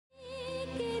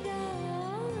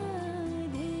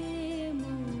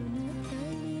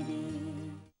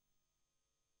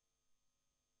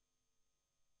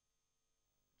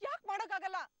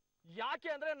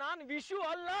ಯಾಕೆ ಅಂದ್ರೆ ನಾನು ವಿಶು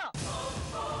ಅಲ್ಲ.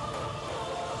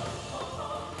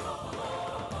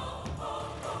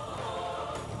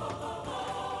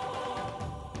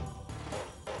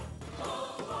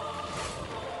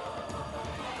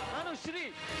 ನಾನು ಶ್ರೀ.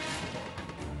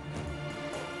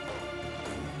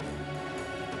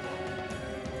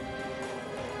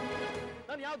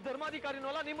 ನಾನು ಯಾವ ಧರ್ಮಾಧಿಕಾರಿನೂ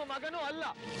ಅಲ್ಲ, ನಿಮ್ಮ ಮಗನೂ ಅಲ್ಲ.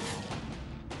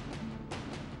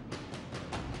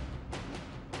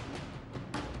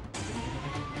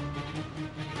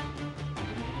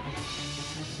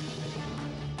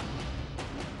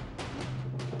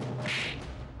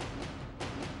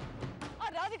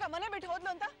 ರಾಧಿಕಾ ಮನೆ ಬಿಟ್ಟು ಹೋದ್ಲು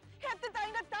ಅಂತ ಹೆತ್ತ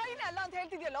ತಾಯಿನ ತಾಯಿನೇ ಅಲ್ಲ ಅಂತ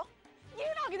ಹೇಳ್ತಿದ್ಯಲ್ಲೋ,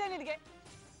 ಏನಾಗಿದೆ ನಿನಗೆ?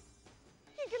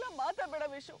 ಹೀಗೆಲ್ಲ ಮಾತಾಡಬೇಡ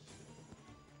ವಿಶು,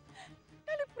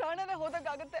 ನನಗೆ ಪ್ರಾಣನೇ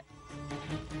ಹೋದಾಗತ್ತೆ.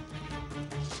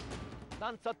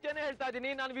 ನಾನು ಸತ್ಯನೇ ಹೇಳ್ತಾ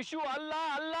ಇದ್ದೀನಿ, ನಾನು ವಿಶು ಅಲ್ಲ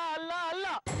ಅಲ್ಲ ಅಲ್ಲ ಅಲ್ಲ.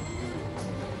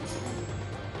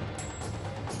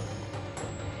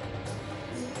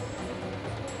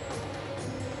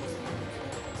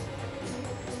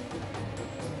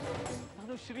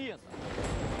 ನಾನು ಶ್ರೀ ಅಂತ.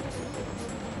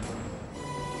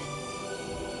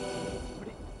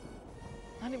 ನೋಡಿ,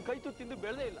 ನಾನು ನಿಮ್ ಕೈ ತುತ್ತು ತಿಂದು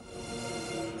ಬೆಳೆದೇ ಇಲ್ಲ.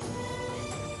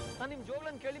 ನಾನು ನಿಮ್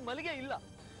ಜೋಗಳನ್ನ ಕೇಳಿ ಮಲಿಗೆ ಇಲ್ಲ.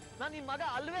 ನಾನು ನಿಮ್ ಮಗ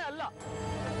ಅಲ್ವೇ ಅಲ್ಲ.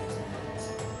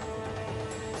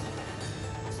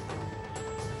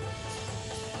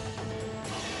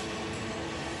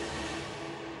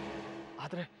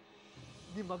 ಆದ್ರೆ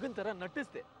ನಿಮ್ ಮಗನ್ ತರ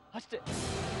ನಟಿಸ್ದೆ ಅಷ್ಟೇ.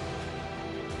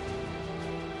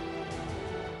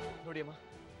 ನೋಡಿ ಅಮ್ಮ,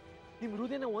 ನಿಮ್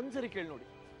ಹೃದಯನ ಒಂದ್ಸರಿ ಕೇಳಿ ನೋಡಿ,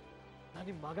 ನಾನು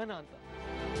ನಿಮ್ ಮಗನ ಅಂತ.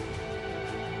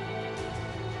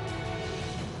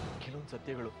 ಕೆಲವೊಂದು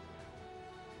ಸತ್ಯಗಳು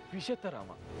ವಿಷ ತರ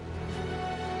ಅಮ್ಮ,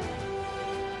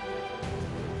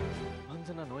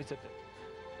 ಮನ್ಸನ್ನ ನೋಯ್ಸತ್ತೆ,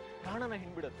 ಪ್ರಾಣನ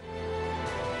ಹಿಂಡ್ಬಿಡತ್ತೆ.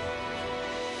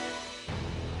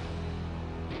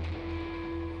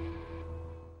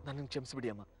 ನನ್ನ ಕ್ಷಮಿಸ್ಬಿಡಿ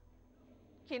ಅಮ್ಮ.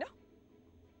 ಏನು?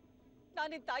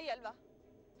 ನಾನಿನ್ ತಾಯಿ ಅಲ್ವಾ?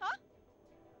 ಹಾ,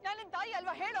 ನಾನಿನ್ ತಾಯಿ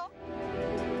ಅಲ್ವಾ ಹೇಳೋ?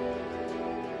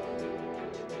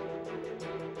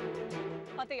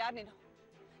 ಮತ್ತೆ ಯಾರ್ ನೀನು?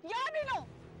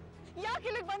 ಯಾಕೆ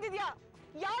ಇಲ್ಲಿಗೆ ಬಂದಿದ್ಯಾ?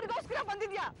 ಯಾರಿಗೋಸ್ಕರ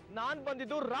ಬಂದಿದ್ಯಾ? ನಾನ್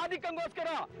ಬಂದಿದ್ದು ರಾಧಿಕಂಗೋಸ್ಕರ.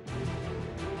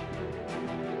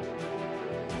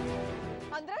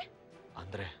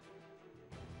 ಅಂದ್ರೆ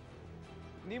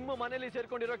ನಿಮ್ಮ ಮನೆಯಲ್ಲಿ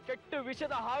ಸೇರ್ಕೊಂಡಿರೋ ಕೆಟ್ಟ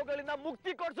ವಿಷದ ಹಾವುಗಳಿಂದ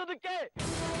ಮುಕ್ತಿ ಕೊಡ್ಸೋದಕ್ಕೆ.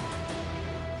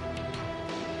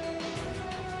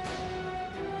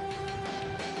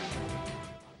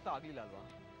 ಅರ್ಥ ಆಗ್ಲಿಲ್ಲ ಅಲ್ವಾ?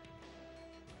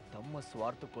 ತಮ್ಮ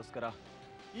ಸ್ವಾರ್ಥಕ್ಕೋಸ್ಕರ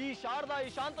ಈ ಶಾರದಾ ಈ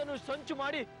ಶಾಂತನು ಸಂಚು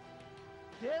ಮಾಡಿ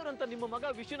ದೇವ್ರಂತ ನಿಮ್ಮ ಮಗ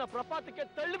ವಿಷುನ ಪ್ರಪಾತಕ್ಕೆ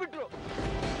ತಳ್ಳಿಬಿಟ್ರು.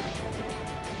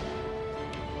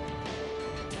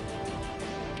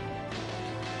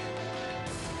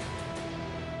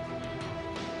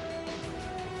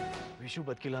 ವಿಶು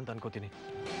ಬದುಕಿಲ್ಲ ಅಂತ ಅನ್ಕೋತೀನಿ.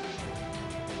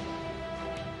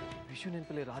 ವಿಶು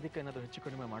ನೆನಪಲ್ಲಿ ರಾಧಿಕಾ ಏನಾದರೂ ಹೆಚ್ಚು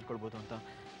ಕಡಿಮೆ ಮಾಡ್ಕೊಳ್ಬೋದು ಅಂತ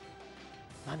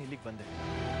ನಾನು ಇಲ್ಲಿಗೆ ಬಂದೆ.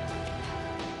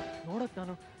 ನೋಡಕ್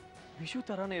ನಾನು ವಿಶು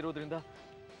ತರಾನೇ ಇರೋದ್ರಿಂದ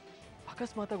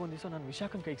ಅಕಸ್ಮಾತಾಗಿ ಒಂದ್ ದಿವಸ ನಾನು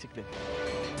ವಿಶಾಖನ್ ಕೈಗೆ ಸಿಕ್ಕಿದೆ.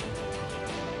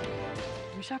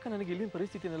 ವಿಶಾಖ ನನಗೆ ಇಲ್ಲಿನ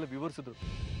ಪರಿಸ್ಥಿತಿನೆಲ್ಲ ವಿವರಿಸಿದ್ರು.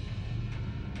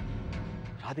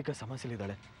 ರಾಧಿಕಾ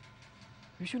ಸಮಸ್ಯೆಲಿದ್ದಾಳೆ,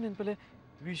 ವಿಶು ನೆನಪಲ್ಲೇ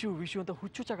ವಿಶು ವಿಶು ಅಂತ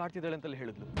ಹುಚ್ಚುಚ್ಚಾಗಿ ಆಡ್ತಿದ್ದಾಳೆ ಅಂತಲೇ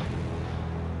ಹೇಳಿದ್ಲು.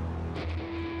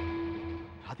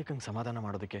 ರಾಧಿಕಂಗೆ ಸಮಾಧಾನ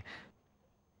ಮಾಡೋದಕ್ಕೆ,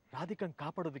 ರಾಧಿಕಂಗೆ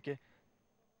ಕಾಪಾಡೋದಕ್ಕೆ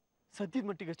ಸದ್ಯದ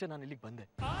ಮಟ್ಟಿಗಷ್ಟೇ ನಾನು ಇಲ್ಲಿಗೆ ಬಂದೆ.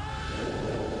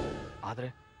 ಆದರೆ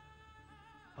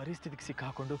ಪರಿಸ್ಥಿತಿಗೆ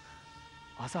ಸಿಕ್ಕಾಕೊಂಡು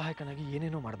ಅಸಹಾಯಕನಾಗಿ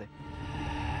ಏನೇನೋ ಮಾಡಿದೆ.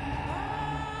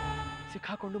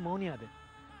 ಸಿಕ್ಕಾಕೊಂಡು ಮೌನಿ ಆದೆ.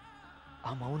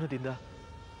 ಆ ಮೌನದಿಂದ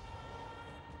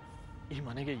ಈ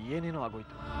ಮನೆಗೆ ಏನೇನೋ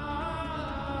ಆಗೋಯ್ತು.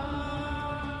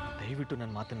 ದಯವಿಟ್ಟು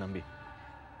ನನ್ನ ಮಾತನ್ನು ನಂಬಿ.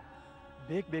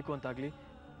 ಬೇಕು ಅಂತಾಗ್ಲಿ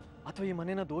ಅಥವಾ ಈ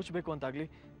ಮನೇನ ದೋಚಬೇಕು ಅಂತಾಗ್ಲಿ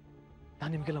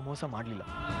ನಾನು ನಿಮಗೆಲ್ಲ ಮೋಸ ಮಾಡಲಿಲ್ಲ.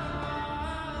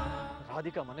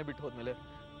 ರಾಧಿಕಾ ಮನೆ ಬಿಟ್ಟು ಹೋದ್ಮೇಲೆ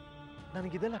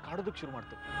ನನಗಿದೆಲ್ಲ ಕಾಡೋದಕ್ಕೆ ಶುರು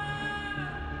ಮಾಡ್ತು.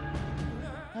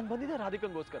 ನಾನು ಬಂದಿದ್ದೆ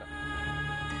ರಾಧಿಕಂಗೋಸ್ಕರ.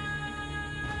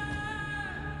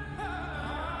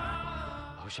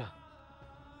 ಬಹುಶಃ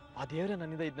ಆ ದೇವರೇ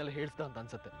ನನ್ನಿಂದ ಇದನ್ನೆಲ್ಲ ಹೇಳಿಸ್ದ ಅಂತ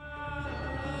ಅನ್ಸತ್ತೆ.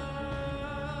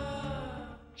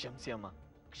 ಕ್ಷಮಿಸಿ ಅಮ್ಮ.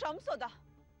 ಕ್ಷಮಿಸೋದಾ?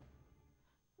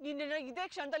 ನಿನ್ನ ಇದೇ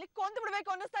ಕ್ಷಣದಲ್ಲಿ ಕೊಂದು ಬಿಡ್ಬೇಕು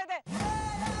ಅನ್ನಿಸ್ತಾ ಇದೆ.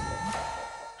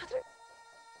 ಆದ್ರೆ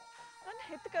ನನ್ನ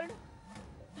ಹೆತ್ತ ಕರಡು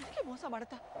ನನಗೆ ಮೋಸ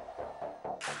ಮಾಡುತ್ತಾ?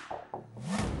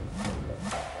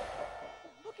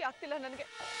 ನಂಬೋಕೆ ಆಗ್ತಿಲ್ಲ ನನಗೆ.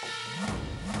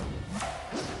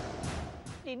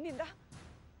 ನಿನ್ನಿಂದ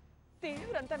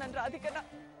ದೇವ್ರಂತ ನನ್ನ ರಾಧಿಕನ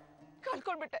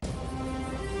ಕಳ್ಕೊಂಡ್ಬಿಟ್ಟೆ.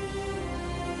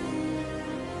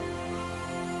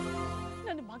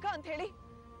 ನನ್ನ ಮಗ ಅಂತ ಹೇಳಿ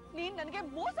ನೀನ್ ನನಗೆ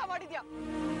ಮೋಸ ಮಾಡಿದ್ಯಾ.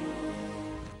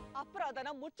 ಅಪರಾಧನ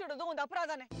ಮುಚ್ಚಿಡೋದು ಒಂದು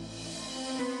ಅಪರಾಧನೇ.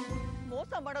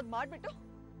 ಮೋಸ ಮಾಡೋದು ಮಾಡ್ಬಿಟ್ಟು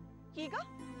ಈಗ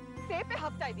ಸೇಪೆ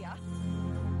ಹಾಕ್ತಾ ಇದೀಯಾ?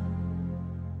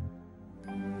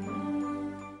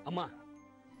 ಅಮ್ಮ,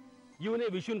 ಇವನೇ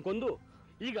ವಿಷುನ್ ಕೊಂದು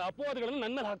ಈಗ ಅಪವಾದಗಳನ್ನು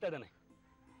ನನ್ನ ಮೇಲೆ ಹಾಕ್ತಾ ಇದ್ದಾನೆ.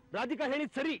 ರಾಧಿಕಾ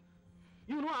ಹೇಳಿದ್ ಸರಿ.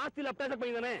 ಇವನು ಆಸ್ತಿ ಲಪ್ಟಾಸಕ್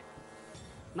ಬಂದಿದ್ದಾನೆ.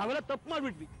 ನಾವೆಲ್ಲ ತಪ್ಪು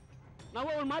ಮಾಡ್ಬಿಟ್ವಿ. ನಾವು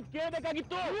ಅವಳ ಮಾತು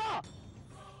ಕೇಳಬೇಕಾಗಿತ್ತು.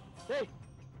 ಏಯ್,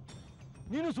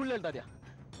 ನೀನು ಸುಳ್ಳು ಹೇಳ್ತಾ ಇದೆಯಾ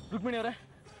ರುಕ್ಮಿಣಿ ಅವರೇ?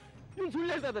 ನೀನು ಸುಳ್ಳು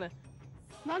ಹೇಳ್ತಾ ಇದ್ದಾನೆ.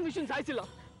 ನಾನು ವಿಷನ್ ಸಾಯಿಸಿಲ್ಲ.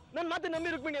 ನನ್ನ ಮಾತೆ ನಂಬಿ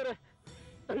ರುಕ್ಮಿಣಿ ಅವರೇ,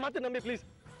 ನನ್ನ ಮಾತೆ ನಂಬಿ ಪ್ಲೀಸ್.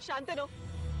 ಶಾಂತನು,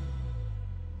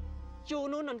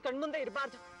 ಇವನು ನನ್ನ ಕಣ್ಮುಂದೆ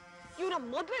ಇರಬಾರ್ದು. ಇವನ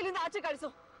ಮೊದ್ಲು ಇಲ್ಲಿಂದ ಆಚೆ ಕಳಿಸು.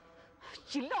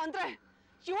 ಇಲ್ಲ ಅಂದ್ರೆ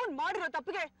ಇವನ್ ಮಾಡಿರೋ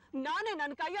ತಪ್ಪಿಗೆ ನಾನೇ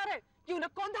ನನ್ನ ಕೈಯಾರೆ ಇವನ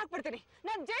ಕೊಂದು ಹಾಕ್ಬಿಡ್ತೀನಿ.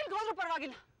 ನಾನು ಜೈಲ್ಗೆ ಹೋದ್ರೂ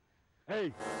ಪರವಾಗಿಲ್ಲ.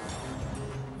 ಏಯ್,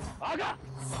 ಆಗ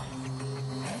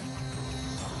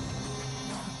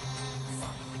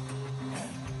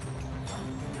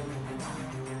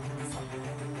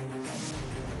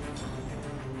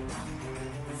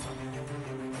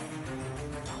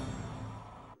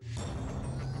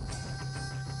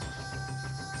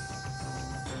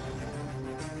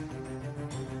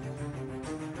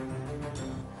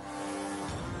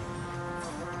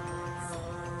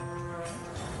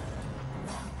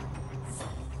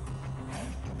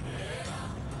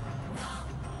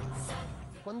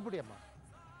ಕೊಂದ್ಬಿಡಿ ಅಮ್ಮ,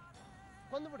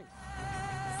 ಕೊಂದ್ಬಿಡಿ.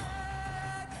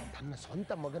 ತನ್ನ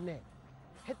ಸ್ವಂತ ಮಗನ್ನೇ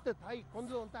ಹೆತ್ತ ತಾಯಿ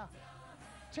ಕೊಂದ್ಲು ಅಂತ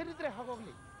ಚರಿತ್ರೆ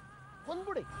ಹಾಗೋಗ್ಲಿ,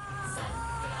 ಕೊಂದ್ಬಿಡಿ.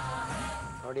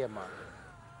 ನೋಡಿ ಅಮ್ಮ,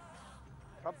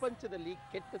 ಪ್ರಪಂಚದಲ್ಲಿ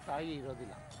ಕೆಟ್ಟ ತಾಯಿ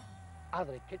ಇರೋದಿಲ್ಲ,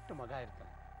 ಆದರೆ ಕೆಟ್ಟ ಮಗ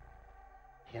ಇರ್ತಾನೆ.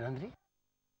 ಏನಂದ್ರಿ?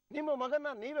 ನಿಮ್ಮ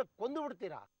ಮಗನ್ನ ನೀವೇ ಕೊಂದು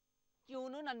ಬಿಡ್ತೀರಾ?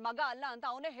 ಇವನು ನನ್ನ ಮಗ ಅಲ್ಲ ಅಂತ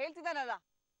ಅವನೇ ಹೇಳ್ತಿದ್ದಾನಲ್ಲ.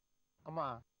 ಅಮ್ಮ,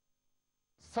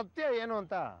 ಸತ್ಯ ಏನು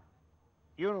ಅಂತ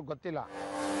ಇವನು ಗೊತ್ತಿಲ್ಲ.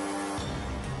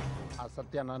 ಆ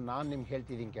ಸತ್ಯನ ನಾನು ನಿಮ್ಗೆ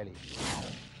ಹೇಳ್ತಿದ್ದೀನಿ ಕೇಳಿ.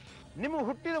 ನಿಮಗೆ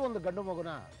ಹುಟ್ಟಿದ ಒಂದು ಗಂಡು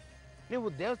ಮಗುನ ನೀವು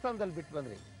ದೇವಸ್ಥಾನದಲ್ಲಿ ಬಿಟ್ಟು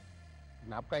ಬಂದ್ರಿ,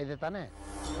 ಜ್ಞಾಪಕ ಇದೆ ತಾನೆ?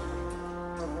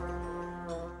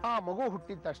 ಆ ಮಗು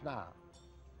ಹುಟ್ಟಿದ ತಕ್ಷಣ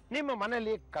ನಿಮ್ಮ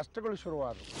ಮನೆಯಲ್ಲಿ ಕಷ್ಟಗಳು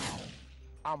ಶುರುವಾದವು.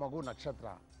 ಆ ಮಗು ನಕ್ಷತ್ರ,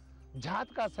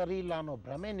 ಜಾತಕ ಸರಿ ಇಲ್ಲ ಅನ್ನೋ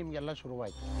ಭ್ರಮೆ ನಿಮ್ಗೆಲ್ಲ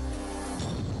ಶುರುವಾಯ್ತು.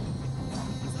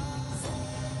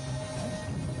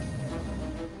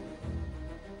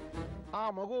 ಆ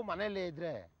ಮಗು ಮನೆಯಲ್ಲೇ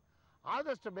ಇದ್ರೆ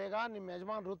ಆದಷ್ಟು ಬೇಗ ನಿಮ್ಮ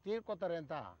ಯಜಮಾನರು ತೀರ್ಕೋತಾರೆ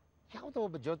ಅಂತ ಯಾವುದೋ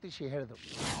ಒಬ್ಬ ಜ್ಯೋತಿಷಿ ಹೇಳಿದ್ರು.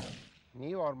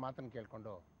 ನೀವು ಅವ್ರ ಮಾತನ್ನು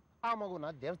ಕೇಳ್ಕೊಂಡು ಆ ಮಗುನ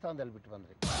ದೇವಸ್ಥಾನದಲ್ಲಿ ಬಿಟ್ಟು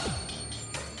ಬಂದ್ರಿ.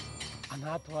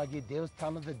 ಅನಾಥವಾಗಿ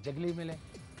ದೇವಸ್ಥಾನದ ಜಗಲಿ ಮೇಲೆ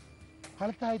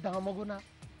ಅಳ್ತಾ ಇದ್ದ ಆ ಮಗುನ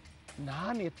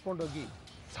ನಾನು ಎತ್ಕೊಂಡೋಗಿ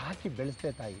ಸಾಕಿ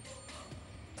ಬೆಳೆಸ್ದೆ ತಾಯಿ.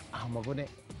 ಆ ಮಗುನೇ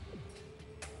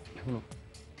ಇವನು,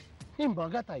 ನಿಮ್ಮ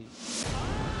ಮಗ ತಾಯಿ.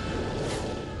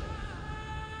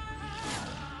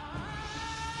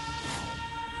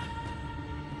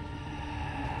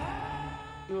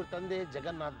 ಇವ್ರ ತಂದೆ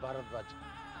ಜಗನ್ನಾಥ್ ಭಾರದ್ವಾಜ್.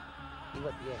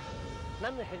 ಇವತ್ತಿಗೆ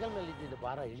ನನ್ನ ಹೆಗಲ್ ಮೇಲೆ ಇದ್ದಿದ್ದ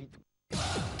ಭಾರ ಇಳಿತು.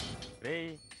 ರೇ,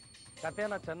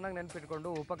 ಕಥೆನ ಚೆನ್ನಾಗಿ ನೆನ್ಪಿಟ್ಕೊಂಡು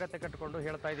ಉಪಕಥೆ ಕಟ್ಕೊಂಡು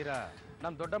ಹೇಳ್ತಾ ಇದ್ದೀರಾ.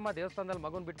 ನಮ್ಮ ದೊಡ್ಡಮ್ಮ ದೇವಸ್ಥಾನದಲ್ಲಿ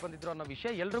ಮಗುನ್ ಬಿಟ್ಟು ಬಂದಿದ್ರು ಅನ್ನೋ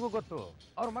ವಿಷಯ ಎಲ್ರಿಗೂ ಗೊತ್ತು.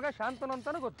 ಅವ್ರ ಮಗ ಶಾಂತನು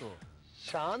ಅಂತಾನು ಗೊತ್ತು.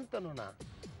 ಶಾಂತನುನಾ?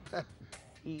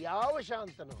 ಯಾವ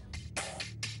ಶಾಂತನು?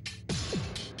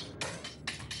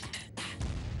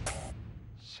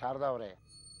 ಶಾರದಾ ಅವರೇ,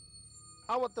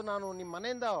 ಆವತ್ತು ನಾನು ನಿಮ್ಮ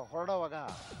ಮನೆಯಿಂದ ಹೊರಡೋವಾಗ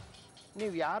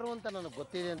ನೀವು ಯಾರು ಅಂತ ನನಗೆ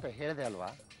ಗೊತ್ತಿದೆ ಅಂತ ಹೇಳಿದೆ ಅಲ್ವಾ?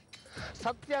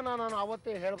 ಸತ್ಯನ ನಾನು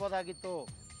ಅವತ್ತೇ ಹೇಳ್ಬೋದಾಗಿತ್ತು,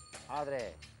 ಆದರೆ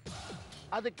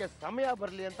ಅದಕ್ಕೆ ಸಮಯ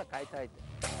ಬರಲಿ ಅಂತ ಕಾಯ್ತಾ ಇದ್ದೆ.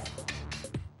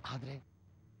 ಆದರೆ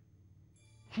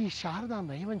ಈ ಶಾರದಾ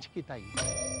ನೈವಂಚಿಕೆ ತಾಯಿ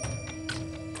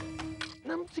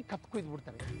ನಂಬಿಸಿ ಕತ್ಕೊಯ್ದು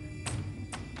ಬಿಡ್ತಾರೆ.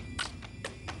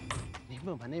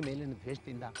 ನಿಮ್ಮ ಮನೆ ಮೇಲಿನ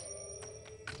ದ್ವೇಷದಿಂದ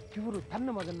ಇವರು ತನ್ನ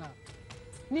ಮಗನ್ನ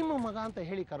ನಿಮ್ಮ ಮಗ ಅಂತ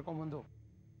ಹೇಳಿ ಕರ್ಕೊಂಡ್ಬಂದು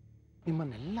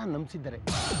ನಿಮ್ಮನ್ನೆಲ್ಲ ನಂಬಿಸಿದ್ದಾರೆ.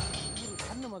 ಇವರು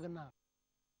ತನ್ನ ಮಗನ್ನ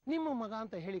ನಿಮ್ಮ ಮಗ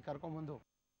ಅಂತ ಹೇಳಿ ಕರ್ಕೊಂಡ್ಬಂದು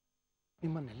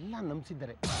ನಿಮ್ಮನ್ನೆಲ್ಲ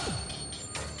ನಂಬಿಸಿದ್ದಾರೆ.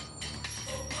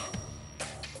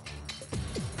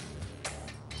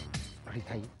 ನೋಡಿ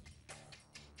ತಾಯಿ,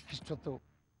 ಇಷ್ಟೊತ್ತು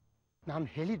ನಾನು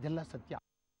ಹೇಳಿದ್ದೆಲ್ಲ ಸತ್ಯ.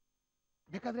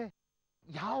 ಬೇಕಾದ್ರೆ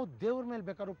ಯಾವ ದೇವ್ರ ಮೇಲೆ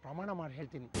ಬೇಕಾದ್ರೂ ಪ್ರಮಾಣ ಮಾಡಿ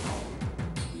ಹೇಳ್ತೀನಿ.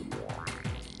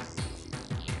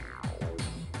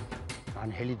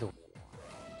 ನಾನು ಹೇಳಿದ್ದು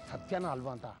ಸತ್ಯನ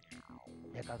ಅಲ್ವಾ ಅಂತ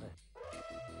ಬೇಕಾದ್ರೆ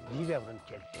ನೀವೇ ಅವರನ್ನು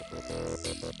ಕೇಳಿ.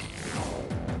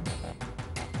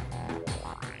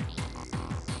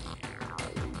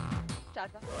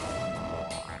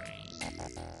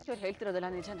 ಇವ್ರು ಹೇಳ್ತಿರೋದಲ್ಲ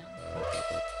ನಿಜನಾ?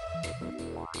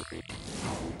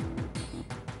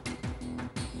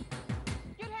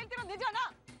 ಇವ್ರು ಹೇಳ್ತಿರೋದು ನಿಜನಾ?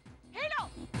 ಹೇಳು.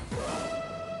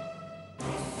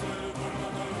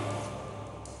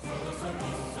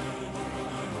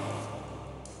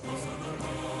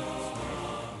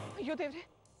 ಅಯ್ಯೋ ದೇವ್ರೆ,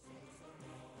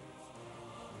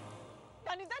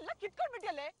 ನಾನಿದೆಲ್ಲ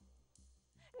ಕಿತ್ಕೊಂಡ್ಬಿಟ್ಟಿಯಲ್ಲೇ.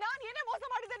 ನಾನು ಏನೇ ಮೋಸ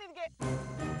ಮಾಡಿದ್ದೆ ನಿನ್ಗೆ?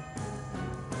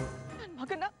 ನನ್ನ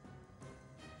ಮಗನ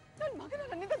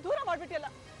ನನ್ನಿಂದ ದೂರ ಮಾಡ್ಬಿಟ್ಟಿಯಲ್ಲ.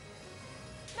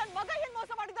 ನನ್ನ ಮಗ ಏನ್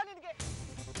ಮೋಸ ಮಾಡಿದ್ದ ನಿನ್ಗೆ?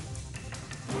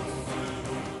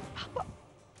 ಪಾಪ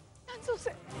ನನ್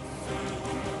ಸೊಸೆ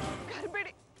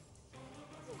ಗರ್ಬೇಡಿ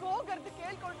ಗೋಗರ್ದು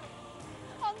ಕೇಳ್ಕೊಂಡ್ಲು,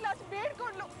 ಅಂಗ್ಲಾಸ್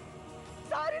ಬೇಡ್ಕೊಂಡ್ಲು,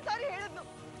 ಸಾರಿ ಹೇಳಿದ್ಲು.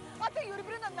 ಮತ್ತೆ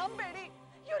ಇವರಿಬ್ರು ನನ್ನ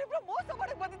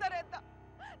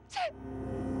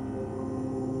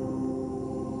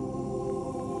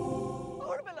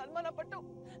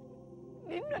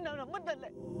ಸುಮ್ಮನೆ ನಾವು ನಮ್ಮದಲ್ಲೇ.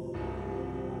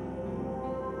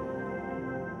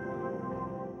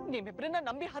 ನಿಮ್ಮಿಬ್ರನ್ನ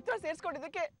ನಂಬಿ ಹತ್ರ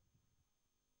ಸೇರ್ಸ್ಕೊಂಡಿದ್ದಕ್ಕೆ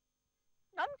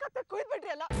ನನ್ ಕತ್ತೆ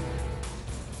ಕುಯ್ದ್ಬಿಟ್ರಿ ಅಲ್ಲ.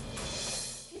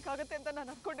 ಹೀಗಾಗತ್ತೆ ಅಂತ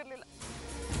ನಾನು ಅನ್ಕೊಂಡಿರ್ಲಿಲ್ಲ.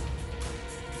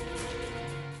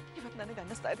 ಇವತ್ತು ನನಗೆ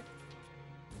ಅನ್ನಿಸ್ತಾ ಇದೆ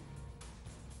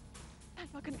ನನ್ನ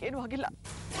ಮಗನಿಗೇನು ಆಗಿಲ್ಲ.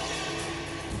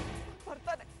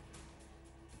 ಬರ್ತಾನೆ,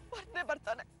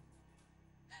 ಬರ್ತಾನೆ.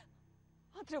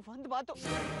 ಆದ್ರೆ ಒಂದು ಮಾತು,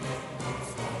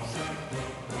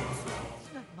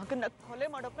 ನನ್ನ ಮಗನ್ನ ಕೊಲೆ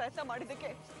ಮಾಡೋ ಪ್ರಯತ್ನ ಮಾಡಿದ್ದಕ್ಕೆ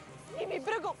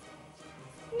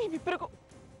ನೀವಿಬ್ರಿಗೂ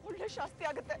ಒಳ್ಳೆ ಶಾಸ್ತಿ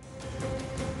ಆಗುತ್ತೆ.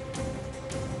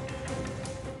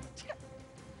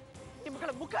 ನಿಮ್ಗಳ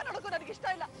ಮುಖ ನೋಡೋಕು ನನಗೆ ಇಷ್ಟ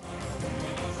ಇಲ್ಲ.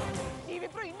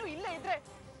 ನೀವಿಬ್ರು ಇನ್ನೂ ಇಲ್ಲೇ ಇದ್ರೆ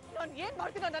ನಾನು ಏನ್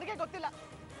ಮಾಡ್ತೀನೋ ನನಗೆ ಗೊತ್ತಿಲ್ಲ.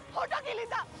 ಹೊರಟೋಗಿ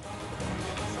ಇಲ್ಲಿಂದ.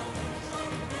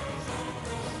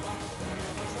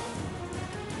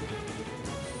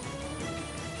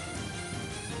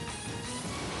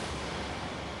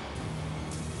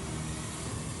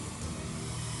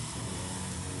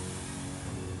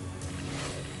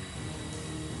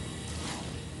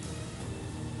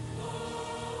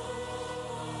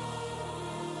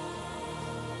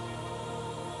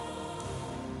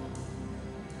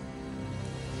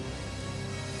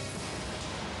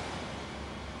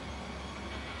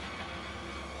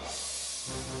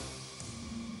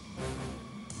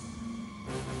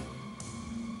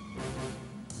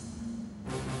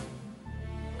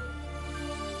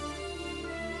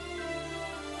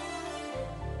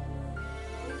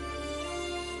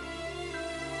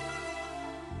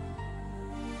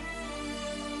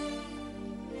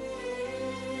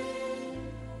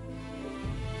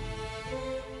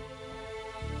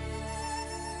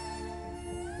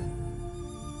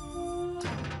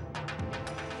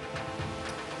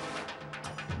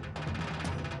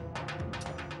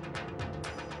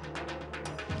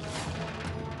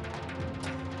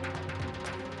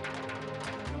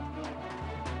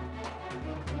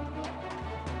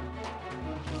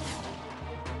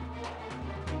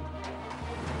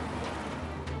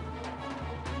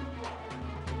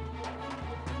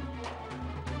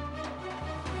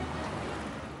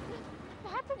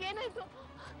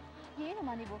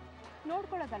 ಏನಮ್ಮ ನೀವು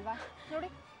ನೋಡ್ಕೊಳ್ಳೋದಲ್ವಾ? ನೋಡಿ,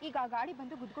 ಈಗ ಆ ಗಾಡಿ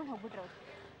ಬಂದು ಗುದ್ಕೊಂಡು ಹೋಗ್ಬಿಟ್ರು.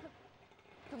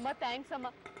 ತುಂಬಾ ಥ್ಯಾಂಕ್ಸ್ ಅಮ್ಮ.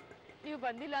 ನೀವು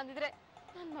ಬಂದಿಲ್ಲ ಅಂದಿದ್ರೆ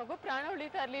ನನ್ನ ಮಗು ಪ್ರಾಣ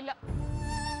ಉಳಿತಾ ಇರಲಿಲ್ಲ.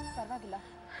 ಪರವಾಗಿಲ್ಲ,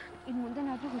 ಇನ್ನು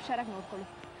ಮುಂದೆನಾದ್ರೂ ಹುಷಾರಾಗಿ ನೋಡ್ಕೊಳ್ಳಿ.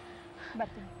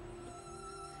 ಬರ್ತೀನಿ.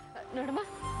 ನೋಡಮ್ಮ,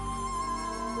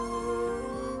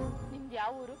 ನಿಮ್ದು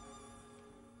ಯಾವ ಊರು?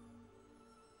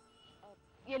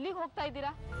 ಎಲ್ಲಿಗೆ ಹೋಗ್ತಾ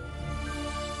ಇದ್ದೀರಾ?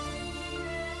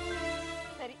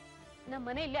 ಸರಿ, ನಮ್ಮ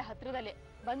ಮನೆ ಇಲ್ಲೇ ಹತ್ರದಲ್ಲೇ.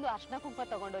 ಬಂದು ಅರ್ಶನ ಕುಂಕುಮ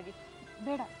ತಗೊಂಡೋಗಿ.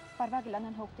 ಬೇಡ, ಪರವಾಗಿಲ್ಲ,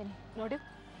 ನಾನು ಹೋಗ್ತೀನಿ. ನೋಡಿ,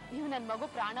 ನೀವು ನನ್ನ ಮಗು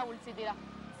ಪ್ರಾಣ ಉಳಿಸಿದ್ದೀರಾ.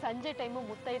 ಸಂಜೆ ಟೈಮು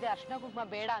ಮುತ್ತೈದೆ ಅರ್ಶನ ಕುಂಕುಮ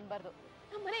ಬೇಡ ಅನ್ಬಾರ್ದು.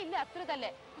 ನಮ್ಮ ಮನೆ ಇಲ್ಲೇ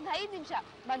ಹತ್ರದಲ್ಲೇ, ಒಂದು 5 ನಿಮಿಷ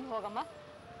ಬಂದು ಹೋಗಮ್ಮ.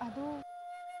 ಅದು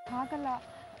ಹಾಗಲ್ಲ.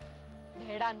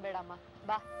 ಬೇಡ ಅನ್ಬೇಡಮ್ಮ,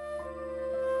 ಬಾ.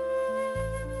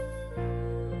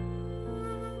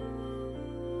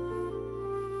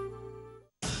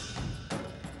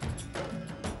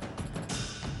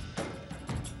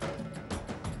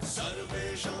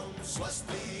 सर्वेषां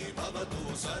स्वस्ति भवतु,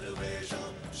 सर्वेषां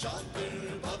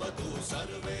शान्तिर्भवतु,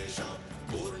 सर्वेषां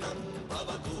पूर्णं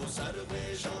भवतु,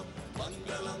 सर्वेषां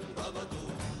मङ्गलं भवतु.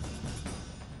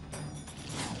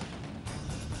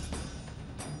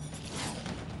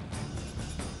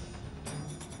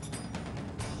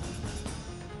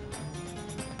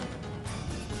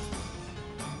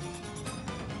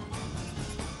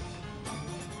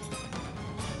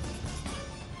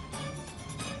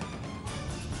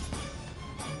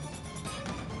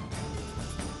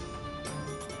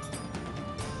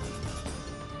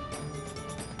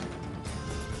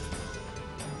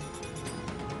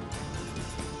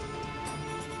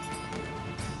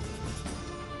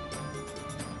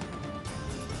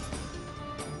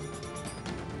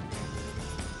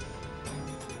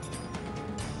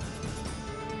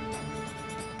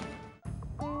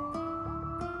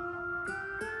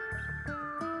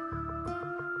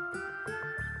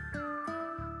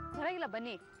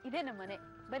 ಬನ್ನಿ, ಇದೇ ನಮ್ಮ ಮನೆ.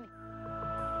 ಬನ್ನಿ.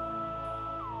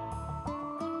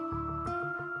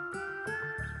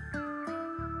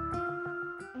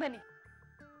 ಬನ್ನಿ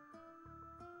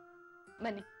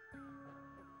ಬನ್ನಿ,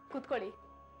 ಕೂತ್ಕೊಳ್ಳಿ.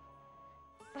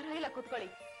 ಪರವಾಗಿಲ್ಲ, ಕೂತ್ಕೊಳ್ಳಿ.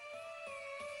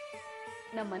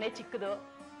 ನಮ್ಮ ಮನೆ ಚಿಕ್ಕದು,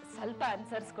 ಸ್ವಲ್ಪ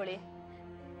ಅನುಸರಿಸ್ಕೊಳ್ಳಿ.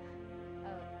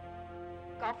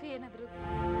 ಕಾಫಿ ಏನಾದ್ರು?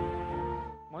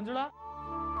 ಮಂಜುಳಾ,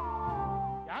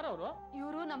 ಯಾರವರು?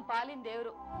 ಇವರು ನಮ್ಮ ಪಾಲಿನ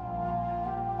ದೇವ್ರು.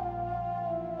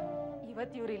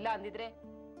 ಇವತ್ತು ಇವ್ರು ಇಲ್ಲ ಅಂದಿದ್ರೆ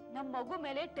ನಮ್ಮ ಮಗು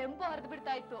ಮೇಲೆ ಟೆಂಪೋ ಹರಿದು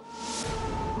ಬಿಡ್ತಾ ಇತ್ತು.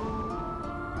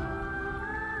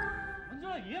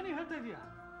 ಮಂಜುಳಾ, ಏನು ಹೇಳ್ತಾ ಇದೀಯಾ?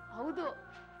 ಹೌದು,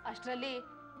 ಅಷ್ಟರಲ್ಲಿ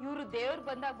ಇವರು ದೇವ್ರು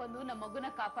ಬಂದಾಗ ಬಂದು ನಮ್ಮ ಮಗುನ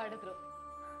ಕಾಪಾಡಿದ್ರು.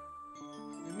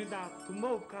 ನಿಮ್ಮಿಂದ ತುಂಬಾ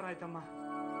ಉಪಕಾರ ಆಯ್ತಮ್ಮ.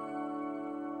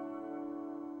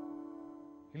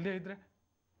 ಇಲ್ಲೇ ಇದ್ರೆ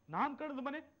ನಾಮಕರಣದ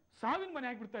ಮನೆ ಸಾವಿನ ಮನೆ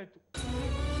ಆಗ್ಬಿಡ್ತಾ ಇತ್ತು.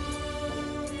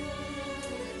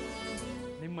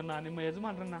 ನಿಮ್ಮನ್ನ ನಿಮ್ಮ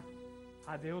ಯಜಮಾನ್ರನ್ನ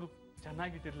ಆ ದೇವರು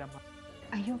ಚೆನ್ನಾಗಿಟ್ಟಿರ್ಲಮ್ಮ.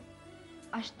 ಅಯ್ಯೋ,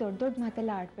 ಅಷ್ಟು ದೊಡ್ಡ ದೊಡ್ಡ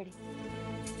ಮಾತೆಲ್ಲ ಆಡ್ಬೇಡಿ.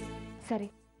 ಸರಿ,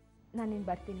 ನಾನಿನ್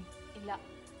ಬರ್ತೀನಿ. ಇಲ್ಲ,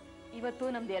 ಇವತ್ತು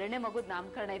ನಮ್ದು 2ನೇ ಮಗುದ್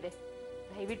ನಾಮಕರಣ ಇದೆ.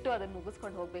 ದಯವಿಟ್ಟು ಅದನ್ನ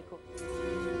ಮುಗಿಸ್ಕೊಂಡು ಹೋಗ್ಬೇಕು.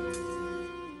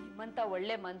 ನಿಮ್ಮಂತ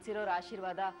ಒಳ್ಳೆ ಮನ್ಸಿರೋರ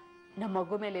ಆಶೀರ್ವಾದ ನಮ್ಮ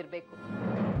ಮಗು ಮೇಲೆ ಇರ್ಬೇಕು.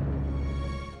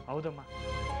 ಹೌದಮ್ಮ,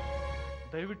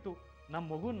 ದಯವಿಟ್ಟು ನಮ್ಮ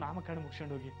ಮಗು ನಾಮಕರಣ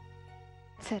ಮುಗಿಸ್ಕೊಂಡು ಹೋಗಿ.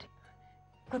 ಸರಿ,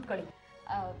 ಕೂತ್ಕೊಳ್ಳಿ.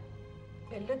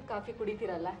 ಬೆಲ್ಲದ ಕಾಫಿ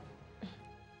ಕುಡಿತೀರಲ್ಲ,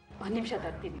 1 ನಿಮಿಷ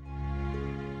ತರ್ತೀನಿ.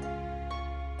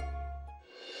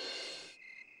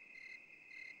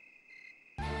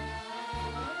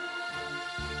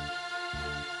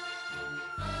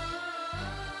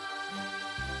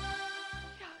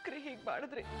 ಯಾಕ್ರಿ ಹೀಗೆ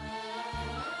ಮಾಡಿದ್ರಿ?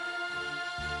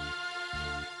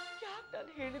 ಯಾಕೆ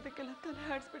ನಾನು ಹೇಳಿದ್ದಕ್ಕೆಲ್ಲ ತಲೆ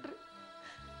ಹಾಡಿಸ್ಬಿಟ್ರಿ?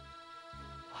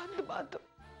 ಒಂದು ಮಾತು,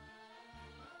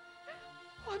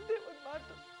 ಒಂದೇ ಒಂದು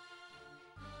ಮಾತು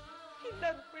ಇಲ್ಲ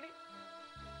ಅಂದ್ಬಿಡಿ.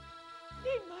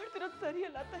 ನೀನ್ ಮಾಡ್ತಿರೋದು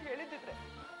ಸರಿಯಲ್ಲ ಅಂತ ಹೇಳಿದಿದ್ರೆ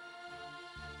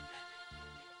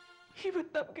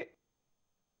ಇವತ್ತು ನಮ್ಗೆ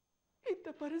ಇಂಥ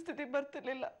ಪರಿಸ್ಥಿತಿ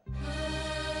ಬರ್ತಿರ್ಲಿಲ್ಲ.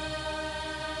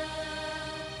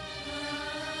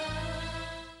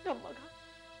 ನಮ್ಮ ಮಗ,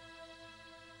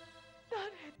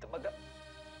 ನಾನು ಹೆತ್ತ ಮಗ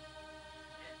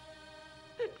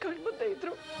ನನ್ ಕಣ್ಮುಂದೆ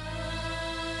ಇದ್ರು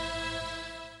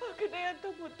ಮಗನೇ ಅಂತ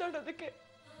ಮುದ್ದಾಡೋದಕ್ಕೆ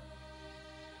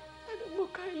ನನಗೆ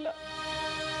ಮುಖ ಇಲ್ಲ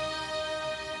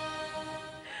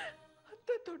ಅಂತ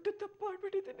ದೊಡ್ಡ ತಪ್ಪು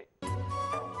ಮಾಡ್ಬಿಟ್ಟಿದ್ದೀನಿ.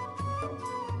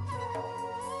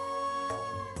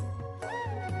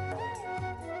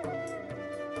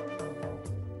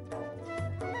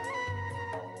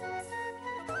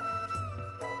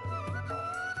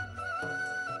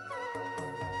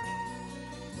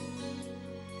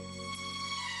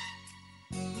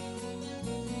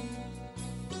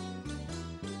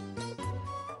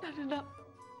 ನನ್ನನ್ನ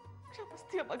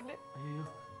ಕ್ಷಮಿಸ್ತೀಯ ಮಗನೇ? ಅಯ್ಯೋ,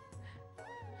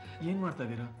 ಏನ್ ಮಾಡ್ತಾ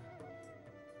ಇದ್ದೀರಾ?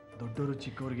 ದೊಡ್ಡವರು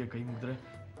ಚಿಕ್ಕವರಿಗೆ ಕೈ ಮುಗಿದ್ರೆ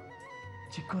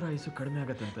ಚಿಕ್ಕವರ ಆಯುಸ್ಸು ಕಡಿಮೆ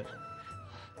ಆಗತ್ತಂತೆ.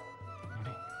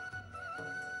 ನೋಡಿ,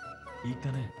 ಈಗ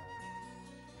ತಾನೇ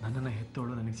ನನ್ನನ್ನು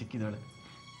ಹೆತ್ತೋಳು ನನಗೆ ಸಿಕ್ಕಿದ್ದಾಳೆ.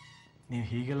 ನೀವು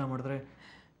ಹೀಗೆಲ್ಲ ಮಾಡಿದ್ರೆ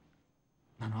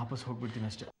ನಾನು ವಾಪಸ್ ಹೋಗ್ಬಿಡ್ತೀನಿ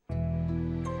ಅಷ್ಟೆ.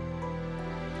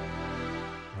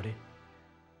 ನೋಡಿ,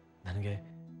 ನನಗೆ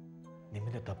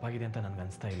ನಿಮ್ಮಿಂದ ತಪ್ಪಾಗಿದೆ ಅಂತ ನನಗೆ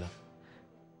ಅನಿಸ್ತಾ ಇಲ್ಲ.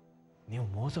 ನೀವು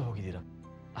ಮೋಸ ಹೋಗಿದ್ದೀರಾ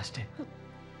ಅಷ್ಟೇ.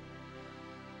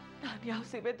 ನಾನು ಯಾವ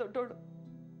ಸೀಮೆ ದೊಡ್ಡೋಳು?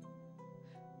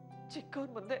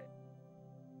 ಚಿಕ್ಕವನ್ ಮುಂದೆ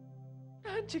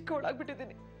ನಾನು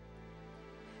ಚಿಕ್ಕವಳಾಗ್ಬಿಟ್ಟಿದ್ದೀನಿ.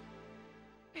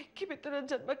 ಬೆಕ್ಕಿ ಬಿತ್ತು ನನ್ನ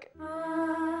ಜನ್ಮಕ್ಕೆ.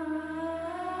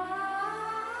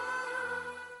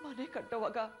 ಮನೆ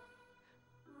ಕಟ್ಟುವಾಗ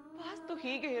ವಾಸ್ತು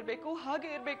ಹೀಗೆ ಇರ್ಬೇಕು, ಹಾಗೆ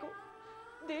ಇರ್ಬೇಕು,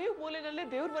 ದೇವ್ ಮೂಲೆನಲ್ಲೇ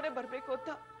ದೇವ್ರ ಮನೆ ಬರ್ಬೇಕು ಅಂತ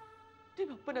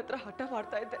ನಿಮ್ಮಪ್ಪನ ಹತ್ರ ಹಠ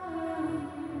ಮಾಡ್ತಾ ಇದ್ದೆ.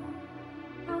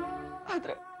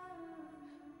 ಆದ್ರೆ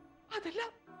ಅದೆಲ್ಲ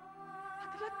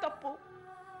ತಪ್ಪು,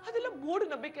 ಅದೆಲ್ಲ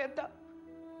ಮೂಢನಂಬಿಕೆ ಅಂತ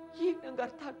ಈಗ ನಂಗೆ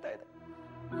ಅರ್ಥ ಆಗ್ತಾ ಇದೆ.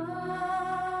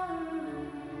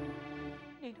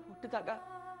 ನೀನು ಹುಟ್ಟಿದಾಗ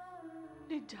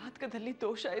ನಿನ್ ಜಾತಕದಲ್ಲಿ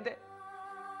ದೋಷ ಇದೆ,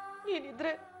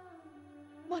 ನೀನಿದ್ರೆ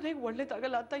ಮನೆಗೆ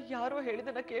ಒಳ್ಳೇದಾಗಲ್ಲ ಅಂತ ಯಾರೋ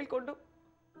ಹೇಳಿದನ್ನ ಕೇಳ್ಕೊಂಡು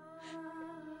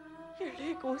ಎಳೆ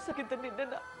ಕೋಸಾಗಿದ್ದ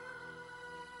ನಿನ್ನ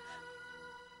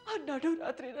ಆ ನಡು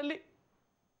ರಾತ್ರಿನಲ್ಲಿ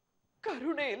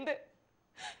ಕರುಣೆ ಇಲ್ಲದೆ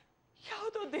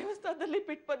ಯಾವುದೋ ದೇವಸ್ಥಾನದಲ್ಲಿ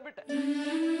ಬಿಟ್ಟು ಬಂದ್ಬಿಟ್ಟೆ.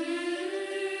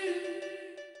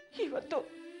 ಇವತ್ತು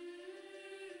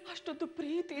ಅಷ್ಟೊಂದು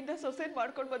ಪ್ರೀತಿಯಿಂದ ಸೊಸೆನ್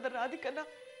ಮಾಡ್ಕೊಂಡು ಬಂದ ರಾಧಿಕನ್ನ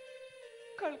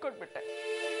ಕಳ್ಕೊಂಡ್ಬಿಟ್ಟೆ.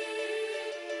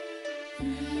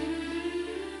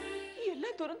 ಈ ಎಲ್ಲ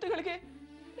ದುರಂತಗಳಿಗೆ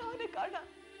ನಾನೇ ಕಾರಣ,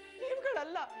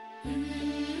 ನೀವುಗಳಲ್ಲ.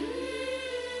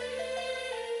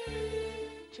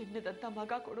 ಚಿನ್ನದಂತ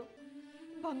ಮಗ ಕೊಡು,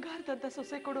 ಬಂಗಾರದಂತ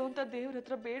ಸೊಸೆ ಕೊಡು ಅಂತ ದೇವ್ರ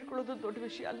ಹತ್ರ ಬೇಡ್ಕೊಳ್ಳೋದು ದೊಡ್ಡ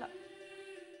ವಿಷಯ ಅಲ್ಲ.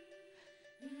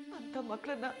 ಅಂತ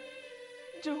ಮಕ್ಕಳನ್ನ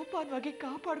ಜೋಪಾನವಾಗಿ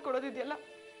ಕಾಪಾಡ್ಕೊಳ್ಳೋದಿದೆಯಲ್ಲ,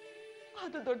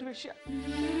 ಅದು ದೊಡ್ಡ ವಿಷಯ.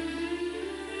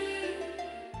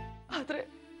 ಆದ್ರೆ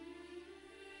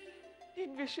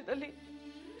ನಿನ್ ವಿಷಯದಲ್ಲಿ,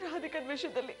 ರಾಧಿಕನ್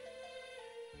ವಿಷಯದಲ್ಲಿ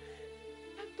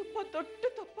ನಾನು ತುಂಬಾ ದೊಡ್ಡ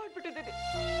ತಪ್ಪಾಡ್ಬಿಟ್ಟಿದ್ದೀನಿ.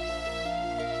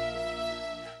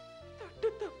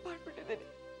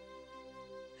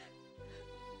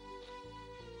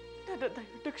 ನನ್ನ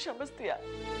ದಯವಿಟ್ಟು ಕ್ಷಮಿಸ್ತೀಯ?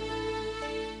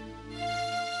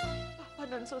 ಪಾಪ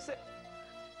ನನ್ನ ಸೊಸೆ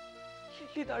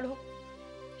ಎಲ್ಲಿದ್ದಾಳೋ,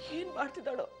 ಏನ್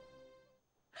ಮಾಡ್ತಿದ್ದಾಳೋ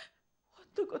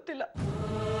ಹೊತ್ತು ಗೊತ್ತಿಲ್ಲ.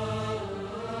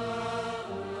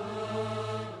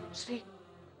 ಶ್ರೀ,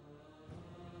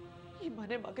 ಈ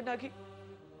ಮನೆ ಮಗನಾಗಿ,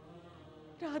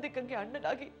 ರಾಧಿಕಂಗೆ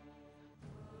ಅಣ್ಣನಾಗಿ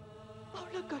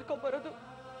ಅವಳ ಕರ್ಕೊಂಡ್ಬರೋದು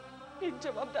ನಿನ್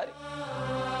ಜವಾಬ್ದಾರಿ.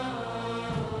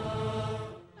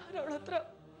 ನಾನು ಅವಳ ಹತ್ರ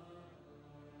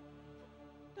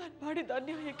ಮಾಡಿದ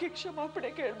ಅನ್ಯಾಯಕ್ಕೆ ಕ್ಷಮಾಪಣೆ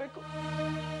ಕೇಳಬೇಕು.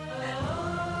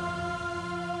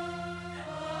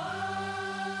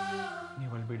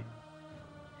 ನೀವು ಅಳ್ಬೇಡಿ.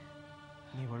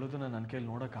 ನೀವು ಅಳೋದನ್ನ ನನ್ನ ಕೈಯಲ್ಲಿ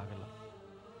ನೋಡೋಕ್ಕಾಗಲ್ಲ.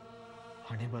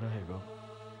 ಹಣೆ ಬರೋ ಹೇಗೋ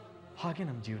ಹಾಗೆ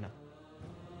ನಮ್ಮ ಜೀವನ.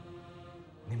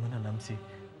 ನಿಮ್ಮನ್ನು ನಂಬಿಸಿ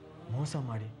ಮೋಸ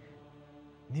ಮಾಡಿ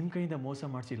ನಿಮ್ಮ ಕೈಯಿಂದ ಮೋಸ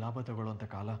ಮಾಡಿಸಿ ಲಾಭ ತಗೊಳ್ಳೋಂಥ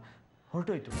ಕಾಲ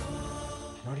ಹೊರಟೋಯ್ತು.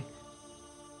 ನೋಡಿ,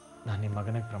 ನಾನು ನಿಮ್ಮ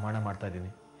ಮಗನಿಗೆ ಪ್ರಮಾಣ ಮಾಡ್ತಾ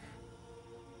ಇದ್ದೀನಿ.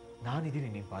 ನಾನಿದ್ದೀನಿ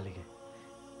ನಿಮ್ಮ ಪಾಲಿಗೆ.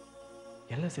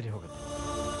 ಎಲ್ಲ ಸರಿ ಹೋಗುತ್ತೆ.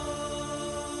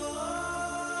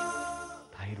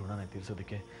 ತಾಯಿ ಋಣನ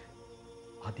ತೀರಿಸೋದಕ್ಕೆ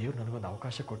ಆ ದೇವ್ರು ನನಗೊಂದು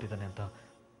ಅವಕಾಶ ಕೊಟ್ಟಿದ್ದಾನೆ ಅಂತ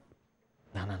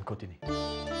ನಾನು ಅನ್ಕೋತೀನಿ.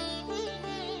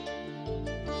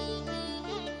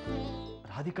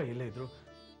 ರಾಧಿಕಾ ಎಲ್ಲೇ ಇದ್ರು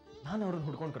ನಾನು ಅವ್ರನ್ನ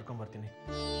ಹುಡ್ಕೊಂಡು ಕರ್ಕೊಂಡ್ಬರ್ತೀನಿ.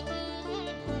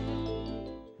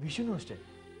 ವಿಷುನೂ ಅಷ್ಟೇ,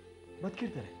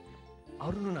 ಬದುಕಿರ್ತಾರೆ,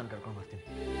 ಅವ್ರನ್ನೂ ನಾನು ಕರ್ಕೊಂಡ್ಬರ್ತೀನಿ.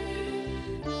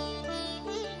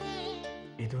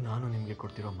 ಇದು ನಾನು ನಿಮಗೆ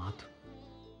ಕೊಡ್ತಿರೋ ಮಾತು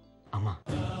ಅಮ್ಮ.